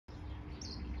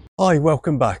Hi,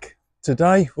 welcome back.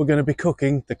 Today we're going to be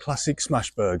cooking the classic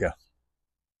smash burger.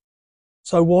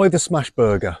 So why the smash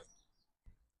burger?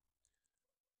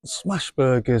 Smash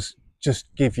burgers just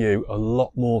give you a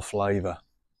lot more flavour.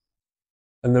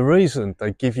 And the reason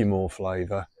they give you more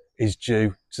flavour is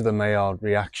due to the Maillard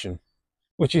reaction,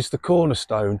 which is the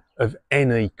cornerstone of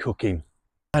any cooking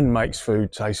and makes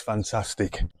food taste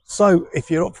fantastic. So if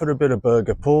you're up for a bit of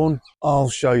burger porn, I'll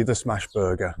show you the smash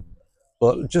burger.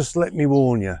 But just let me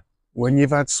warn you, when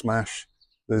you've had smash,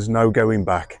 there's no going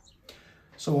back.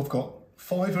 So I've got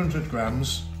 500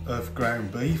 grams of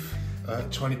ground beef,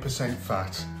 20%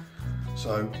 fat.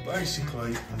 So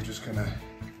basically, I'm just gonna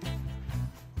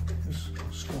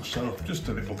squash that up just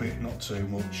a little bit, not too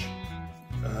much.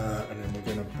 And then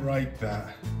we're gonna break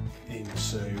that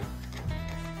into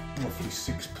roughly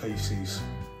 6 pieces.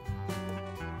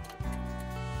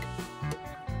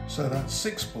 So that's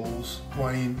 6 balls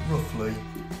weighing roughly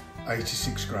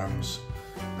 86 grams.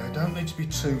 They don't need to be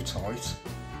too tight,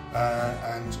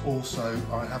 and also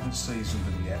I haven't seasoned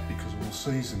them yet because we'll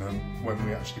season them when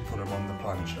we actually put them on the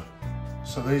plancha.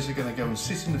 So these are going to go and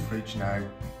sit in the fridge now,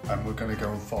 and we're going to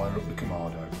go and fire up the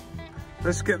Kamado.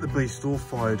 Let's get the beast all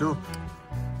fired up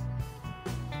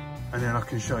and then I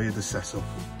can show you the setup.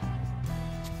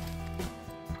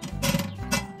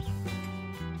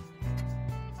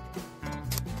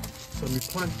 So my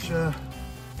plancha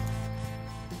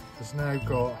has now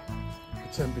got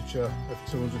a temperature of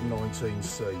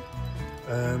 219°C.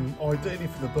 Ideally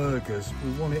for the burgers, we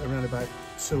want it around about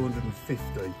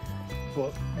 250.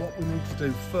 But what we need to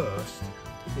do first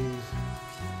is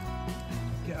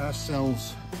get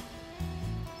ourselves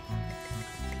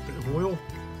a bit of oil.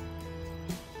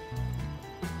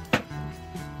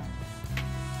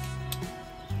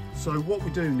 So what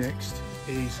we do next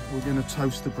is we're going to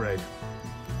toast the bread.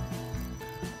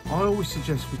 I always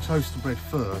suggest we toast the bread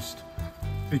first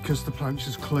because the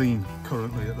plancha's clean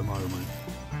currently at the moment.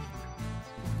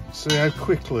 See how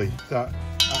quickly that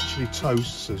actually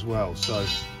toasts as well, so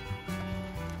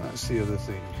that's the other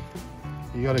thing.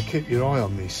 You got to keep your eye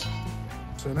on this.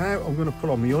 So now I'm going to put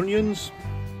on my onions.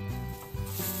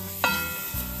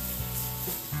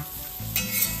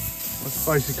 That's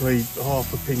basically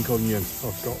half a pink onion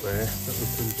I've got there that we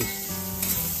can just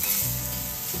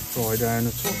fry down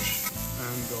a touch.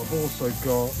 And I've also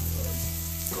got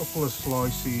a couple of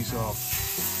slices of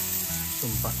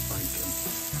some back bacon.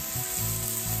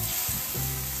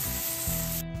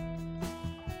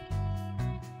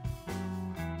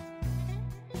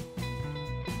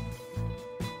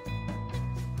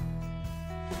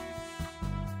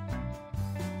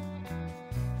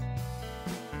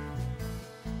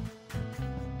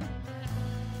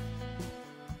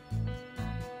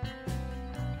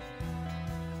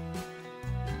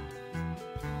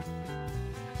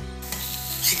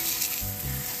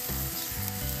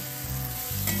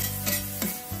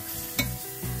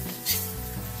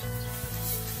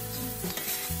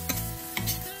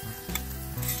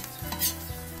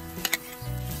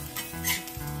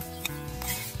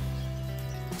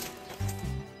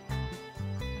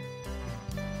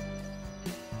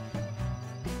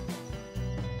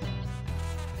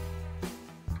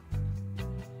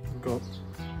 Got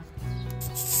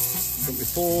my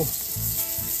 4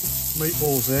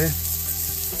 meatballs there.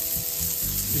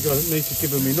 You need to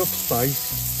give them enough space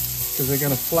because they're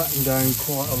going to flatten down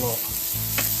quite a lot.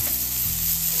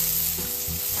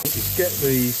 Just get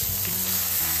these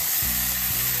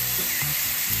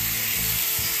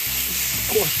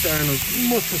squashed down as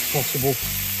much as possible.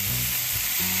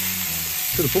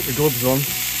 Should have put my gloves on.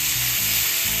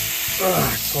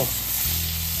 It's hot.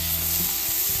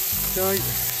 Okay.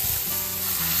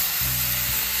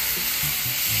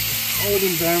 Hold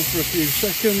them down for a few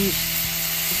seconds.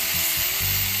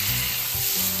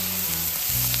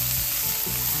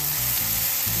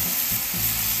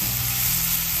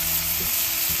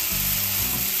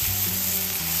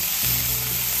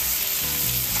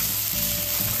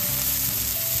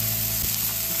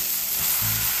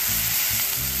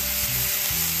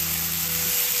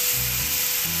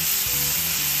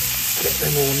 Get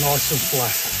them all nice and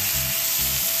flat.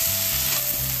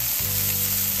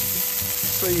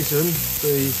 Season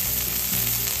the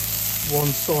one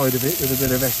side of it with a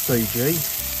bit of SPG.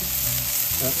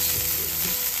 That's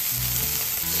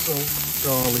salt,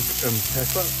 garlic and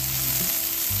pepper.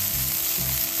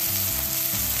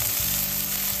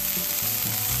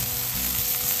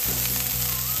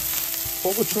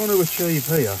 What we're trying to achieve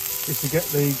here is to get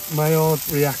the Maillard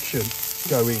reaction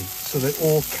going so that it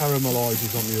all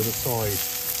caramelizes on the other side.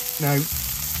 Now,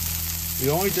 the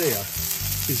idea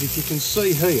is, if you can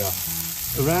see here,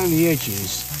 around the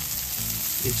edges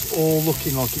it's all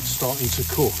looking like it's starting to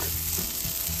cook.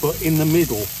 But in the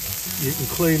middle, you can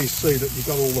clearly see that you've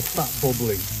got all the fat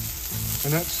bubbling.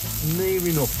 And that's near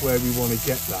enough where we want to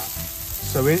get that.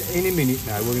 So in a minute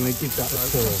now, we're going to give that a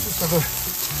turn. Let's just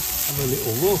have a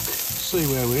little look, see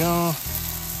where we are.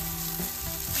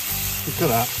 Look at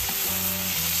that.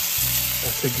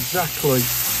 That's exactly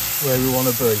where we want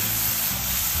to be.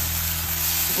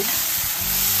 Oops.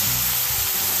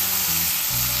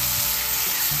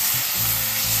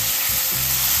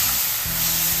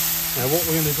 Now what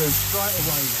we're going to do straight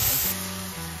away now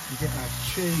is get our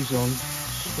cheese on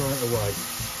straight away.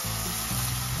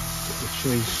 Put the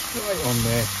cheese straight on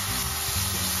there,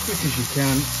 quick as you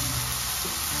can.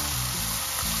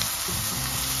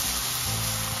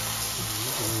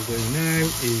 What we'll do now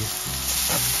is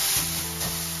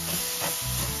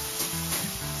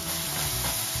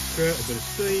create a bit of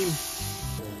steam.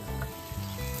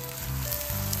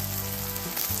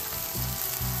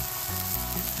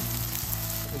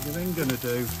 What we're then going to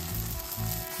do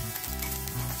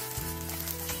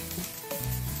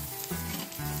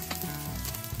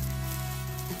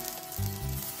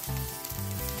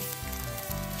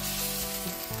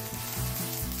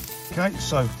okay,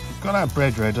 so we've got our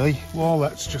bread ready. While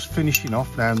that's just finishing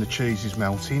off now and the cheese is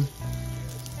melting,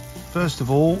 first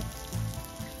of all,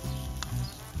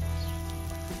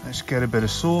 let's get a bit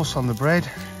of sauce on the bread.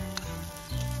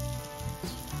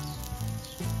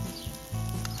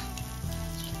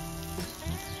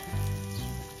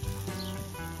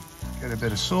 Get a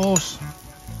bit of sauce.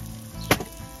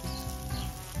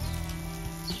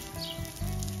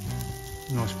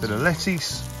 Nice bit of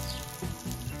lettuce.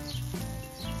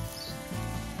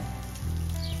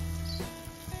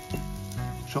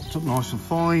 Chopped up nice and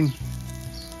fine.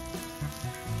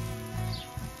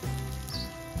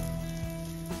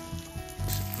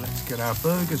 Let's get our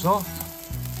burgers off.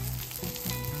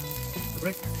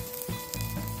 Rick.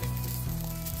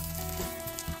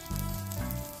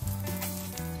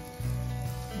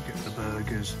 Get the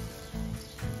burgers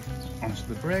onto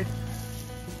the bread.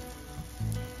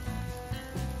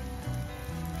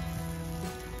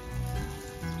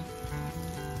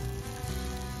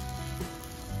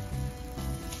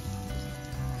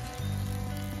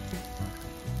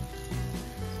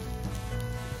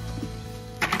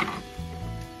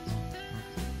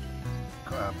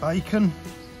 Bacon,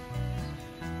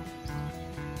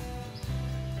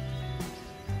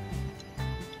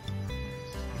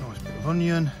 nice bit of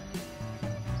onion,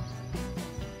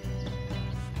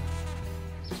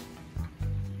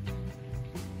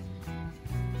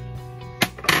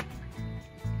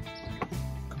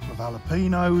 a couple of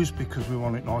jalapenos because we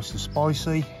want it nice and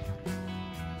spicy.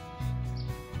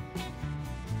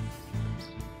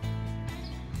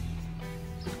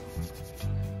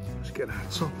 Let's get our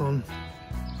top on.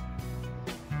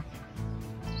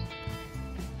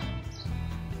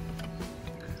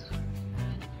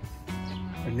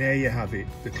 And there you have it,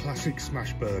 the classic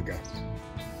smash burger.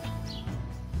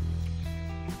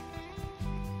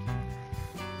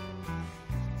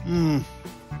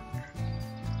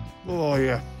 Oh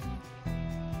yeah.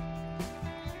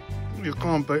 You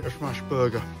can't beat a smash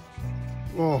burger.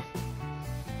 Oh,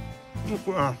 look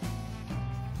at that.